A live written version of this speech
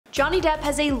Johnny Depp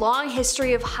has a long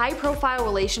history of high-profile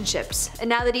relationships, and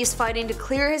now that he's fighting to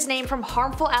clear his name from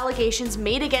harmful allegations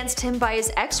made against him by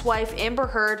his ex-wife Amber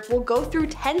Heard, we'll go through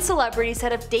 10 celebrities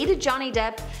that have dated Johnny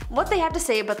Depp and what they have to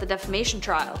say about the defamation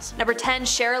trials. Number 10.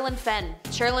 Sherilyn Fenn.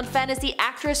 Sherilyn Fenn is the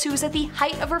actress who was at the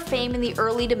height of her fame in the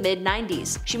early to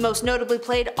mid-90s. She most notably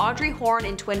played Audrey Horne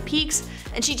in Twin Peaks,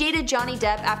 and she dated Johnny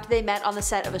Depp after they met on the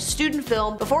set of a student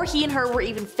film before he and her were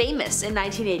even famous in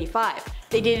 1985.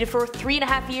 They dated for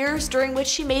 3.5 years, during which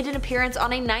she made an appearance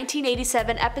on a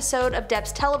 1987 episode of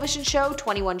Depp's television show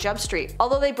 21 Jump Street.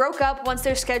 Although they broke up once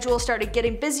their schedule started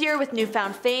getting busier with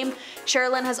newfound fame,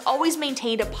 Sherilyn has always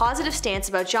maintained a positive stance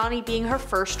about Johnny being her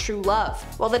first true love.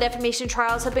 While the defamation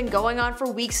trials have been going on for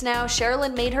weeks now,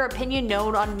 Sherilyn made her opinion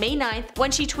known on May 9th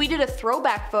when she tweeted a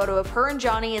throwback photo of her and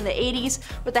Johnny in the 80s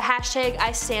with the hashtag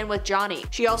 #IStandWithJohnny.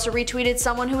 She also retweeted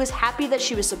someone who was happy that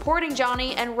she was supporting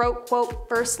Johnny and wrote, quote,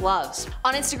 "First loves."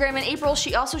 On Instagram in April,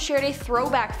 she also shared a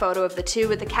throwback photo of the two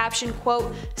with the caption,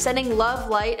 quote, "Sending love,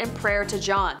 light, and prayer to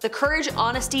John. The courage,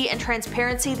 honesty, and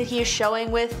transparency that he is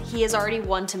showing with, he has already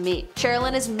won to me."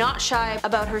 Sherilyn is not shy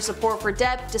about her support for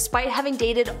Depp, despite having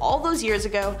dated all those years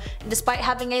ago, and despite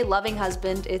having a loving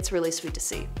husband. It's really sweet to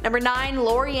see. Number 9.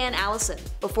 Lori-Ann Allison.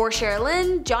 Before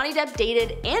Sherilyn, Johnny Depp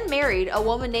dated and married a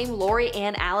woman named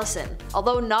Lori-Ann Allison.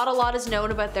 Although not a lot is known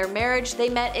about their marriage, they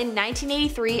met in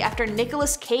 1983 after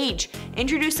Nicolas Cage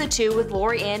introduced the two, with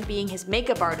Lori-Ann being his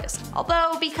makeup artist.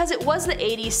 Although, because it was the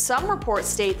 80s, some reports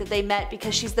state that they met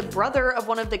because she's the brother of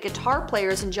one of the guitar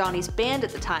players in Johnny's band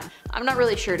at the time. I'm not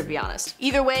really sure, to be honest.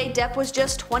 Either way, Depp was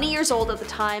just 20 years old at the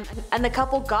time, and the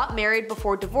couple got married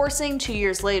before divorcing 2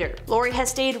 years later. Lori has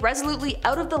stayed resolutely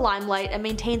out of the limelight and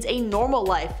maintains a normal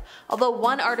life, although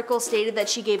one article stated that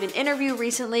she gave an interview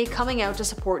recently coming out to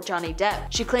support Johnny Depp.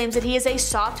 She claims that he is a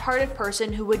soft-hearted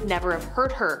person who would never have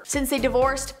hurt her. Since they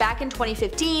divorced back in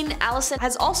 2015, Allison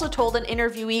has also told an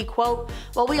interviewee, quote,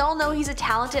 "Well, we all know he's a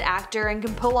talented actor and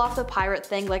can pull off the pirate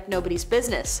thing like nobody's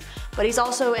business, but he's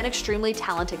also an extremely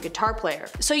talented guitar player."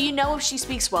 So you know, if she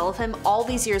speaks well of him all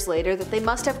these years later, that they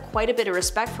must have quite a bit of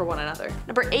respect for one another.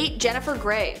 Number 8. Jennifer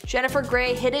Grey. Jennifer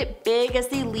Grey hit it big as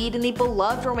the lead in the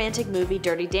beloved romantic movie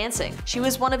Dirty Dancing. She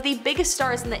was one of the biggest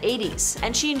stars in the 80s,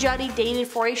 and she and Johnny dated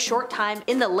for a short time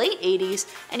in the late 80s,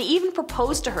 and he even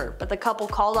proposed to her, but the couple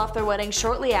called off their wedding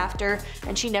shortly after,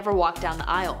 and she never walked down the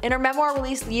aisle. In her memoir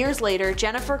released years later,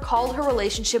 Jennifer called her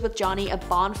relationship with Johnny a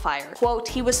bonfire. Quote,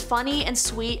 "He was funny and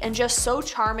sweet and just so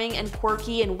charming and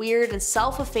quirky and weird and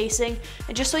self-effacing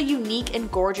and just so unique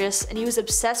and gorgeous, and he was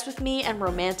obsessed with me and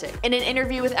romantic." In an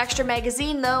interview with Extra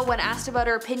Magazine though, when asked about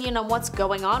her opinion on what's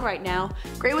going on right now,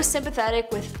 Grey was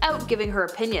sympathetic without giving her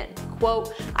opinion.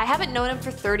 Quote, "I haven't known him for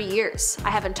 30 years.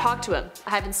 I haven't talked to him. I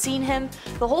haven't seen him.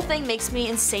 The whole thing makes me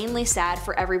insanely sad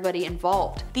for everybody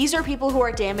involved. These are people who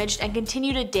are damaged and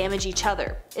continue to damage each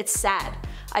other. It's sad.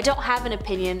 I don't have an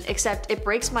opinion, except it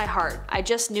breaks my heart. I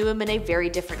just knew him in a very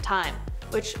different time."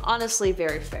 Which, honestly,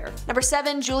 very fair. Number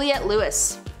 7. Juliette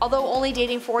Lewis. Although only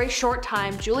dating for a short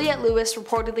time, Juliette Lewis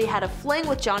reportedly had a fling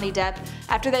with Johnny Depp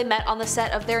after they met on the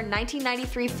set of their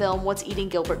 1993 film What's Eating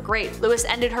Gilbert Grape. Lewis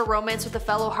ended her romance with a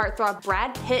fellow heartthrob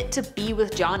Brad Pitt to be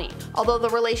with Johnny. Although the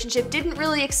relationship didn't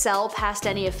really excel past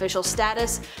any official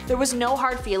status, there was no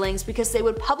hard feelings because they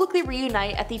would publicly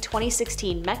reunite at the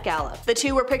 2016 Met Gala. The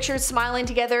two were pictured smiling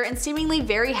together and seemingly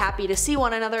very happy to see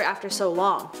one another after so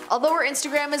long. Although her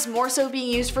Instagram is more so being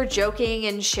used for joking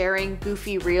and sharing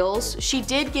goofy reels, she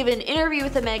did give an interview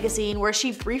with the magazine where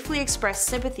she briefly expressed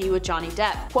sympathy with Johnny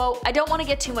Depp. Quote, "I don't want to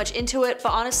get too much into it,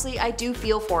 but honestly I do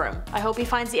feel for him. I hope he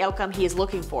finds the outcome he is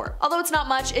looking for." Although it's not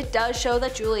much, it does show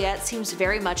that Juliette seems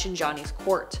very much in Johnny's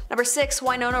court. Number 6.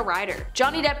 Winona Ryder.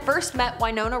 Johnny Depp first met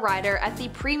Winona Ryder at the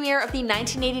premiere of the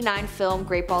 1989 film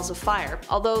Great Balls of Fire,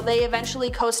 although they eventually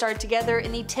co-starred together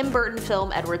in the Tim Burton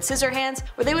film Edward Scissorhands,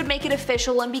 where they would make it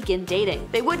official and begin dating.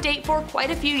 They would date for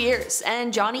quite a few years,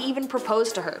 and Johnny even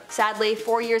proposed to her. Sadly,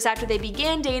 4 years after they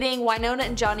began dating, Winona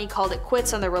and Johnny called it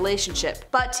quits on their relationship.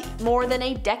 But more than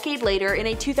a decade later, in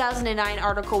a 2009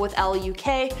 article with Elle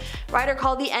UK, Ryder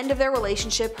called the end of their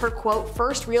relationship her quote,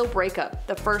 "first real breakup,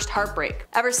 the first heartbreak."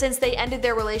 Ever since they ended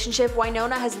their relationship,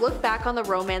 Winona has looked back on the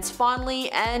romance fondly,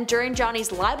 and during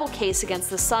Johnny's libel case against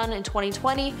The Sun in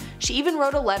 2020, she even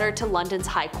wrote a letter to London's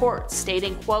High Court,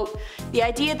 stating, quote, "The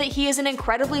idea that he is an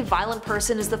incredibly violent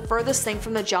person is the furthest thing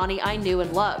from the Johnny I knew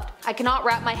and loved. I cannot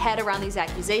wrap my head around these accusations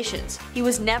accusations. He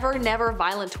was never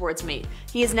violent towards me.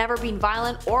 He has never been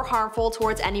violent or harmful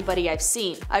towards anybody I've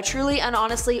seen. I truly and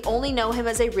honestly only know him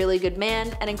as a really good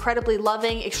man, an incredibly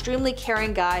loving, extremely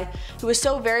caring guy who is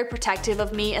so very protective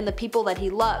of me and the people that he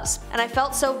loves, and I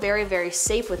felt so very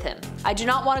safe with him. I do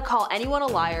not want to call anyone a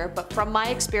liar, but from my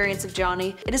experience of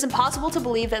Johnny, it is impossible to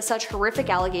believe that such horrific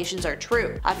allegations are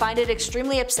true. I find it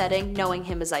extremely upsetting knowing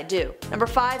him as I do. Number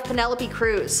 5. Penelope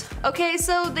Cruz. Okay,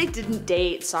 so they didn't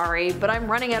date, sorry, but I'm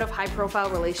running out of high-profile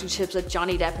relationships that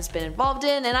Johnny Depp has been involved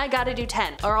in, and I gotta do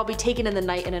 10, or I'll be taken in the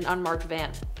night in an unmarked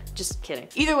van. Just kidding.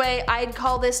 Either way, I'd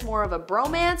call this more of a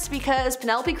bromance because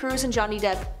Penelope Cruz and Johnny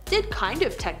Depp did kind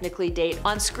of technically date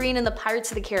on screen in the Pirates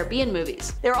of the Caribbean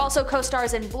movies. They were also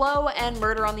co-stars in Blow and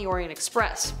Murder on the Orient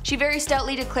Express. She very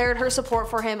stoutly declared her support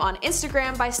for him on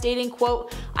Instagram by stating,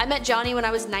 quote, "I met Johnny when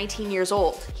I was 19 years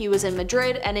old. He was in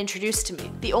Madrid and introduced to me.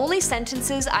 The only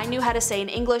sentences I knew how to say in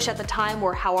English at the time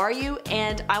were 'How are you?'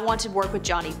 and 'I want to work with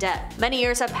Johnny Depp.' Many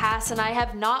years have passed and I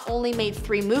have not only made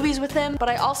 3 movies with him, but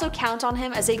I also count on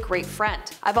him as a great friend.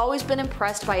 I've always been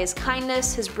impressed by his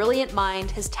kindness, his brilliant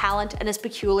mind, his talent, and his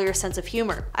peculiar sense of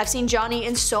humor. I've seen Johnny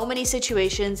in so many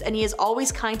situations and he is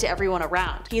always kind to everyone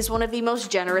around. He is one of the most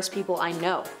generous people I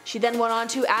know." She then went on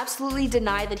to absolutely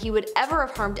deny that he would ever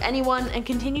have harmed anyone and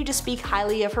continued to speak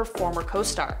highly of her former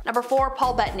co-star. Number 4.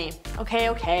 Paul Bettany.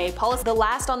 Okay, Paul is the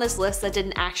last on this list that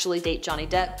didn't actually date Johnny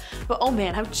Depp, but oh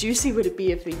man, how juicy would it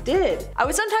be if they did? I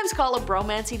would sometimes call a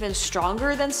bromance even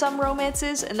stronger than some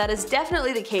romances, and that is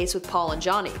definitely the case with Paul and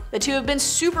Johnny. The two have been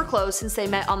super close since they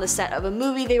met on the set of a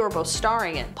movie they were both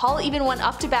starring in. Paul even went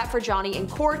up to bat for Johnny in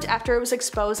court after it was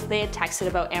exposed that they had texted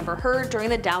about Amber Heard during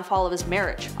the downfall of his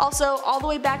marriage. Also, all the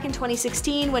way back in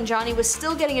 2016 when Johnny was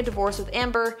still getting a divorce with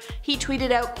Amber, he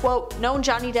tweeted out, quote, "Known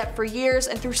Johnny Depp for years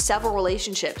and through several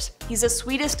relationships. He's the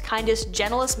sweetest, kindest,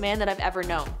 gentlest man that I've ever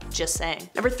known. Just saying."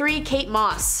 Number 3. Kate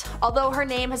Moss. Although her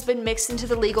name has been mixed into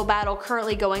the legal battle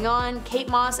currently going on, Kate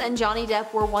Moss and Johnny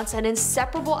Depp were once an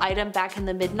inseparable item back in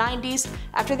the mid-90s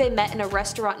after they met in a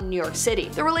restaurant in New York City.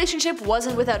 The relationship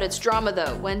wasn't without its drama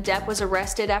though, when Depp was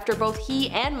arrested after both he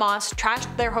and Moss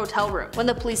trashed their hotel room. When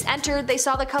the police entered, they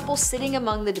saw the couple sitting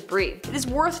among the debris. It is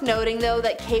worth noting though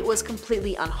that Kate was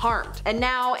completely unharmed. And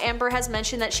now Amber has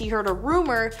mentioned that she heard a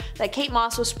rumor that Kate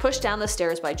Moss was pushed down the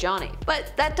stairs by Johnny.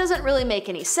 But that doesn't really make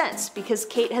any sense because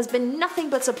Kate has been nothing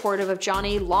but supportive of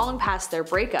Johnny long past their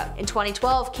breakup. In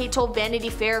 2012, Kate told Vanity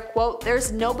Fair, quote,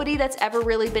 "There's nobody that's ever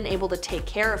really been able to take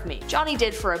care of me. Johnny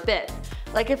did for a bit.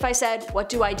 Like if I said, 'What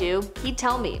do I do?' he'd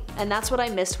tell me, and that's what I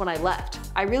missed when I left.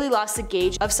 I really lost the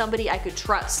gauge of somebody I could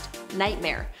trust.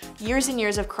 Nightmare. Years and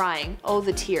years of crying. Oh,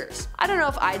 the tears." I don't know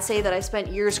if I'd say that I spent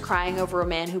years crying over a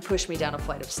man who pushed me down a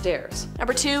flight of stairs.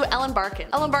 Number 2. Ellen Barkin.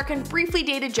 Ellen Barkin briefly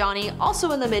dated Johnny,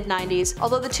 also in the mid-90s,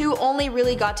 although the two only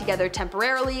really got together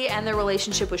temporarily and their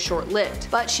relationship was short-lived.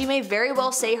 But she may very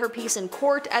well say her piece in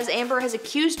court, as Amber has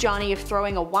accused Johnny of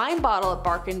throwing a wine bottle at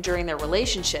Barkin during their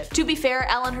relationship. To be fair,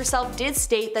 Ellen herself did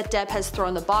state that Depp has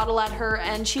thrown the bottle at her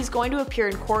and she's going to appear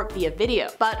in court via video.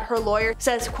 But her lawyer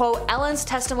says, quote, "Ellen's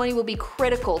testimony will be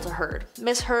critical to Heard.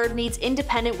 Miss Heard needs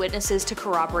independent witnesses to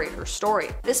corroborate her story.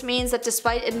 This means that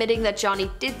despite admitting that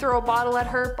Johnny did throw a bottle at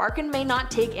her, Barkin may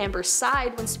not take Amber's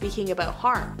side when speaking about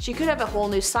harm. She could have a whole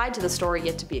new side to the story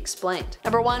yet to be explained."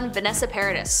 Number 1. Vanessa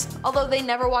Paradis. Although they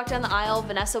never walked down the aisle,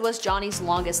 Vanessa was Johnny's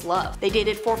longest love. They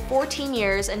dated for 14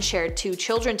 years and shared 2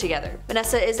 children together.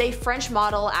 Vanessa is a French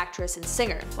model, actress, and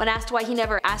singer. When asked why he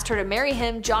never asked her to marry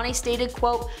him, Johnny stated,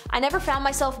 quote, "I never found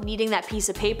myself needing that piece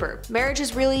of paper. Marriage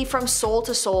is really from soul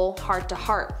to soul, heart to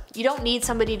heart. You don't need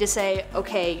somebody to say,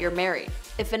 okay, you're married.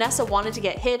 If Vanessa wanted to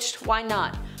get hitched, why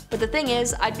not? But the thing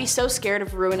is, I'd be so scared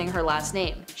of ruining her last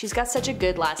name. She's got such a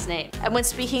good last name." And when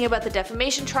speaking about the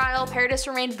defamation trial, Paradis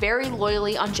remained very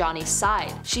loyally on Johnny's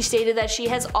side. She stated that she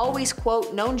has always,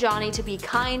 quote, "known Johnny to be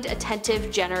kind,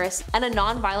 attentive, generous, and a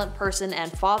non-violent person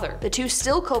and father." The two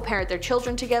still co-parent their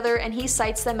children together, and he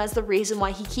cites them as the reason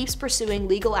why he keeps pursuing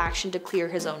legal action to clear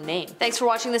his own name. Thanks for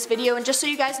watching this video, and just so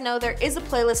you guys know, there is a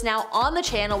playlist now on the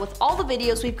channel with all the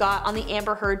videos we've got on the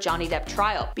Amber Heard Johnny Depp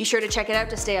trial. Be sure to check it out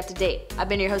to stay up to date. I've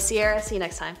been your host Sierra, see you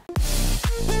next time.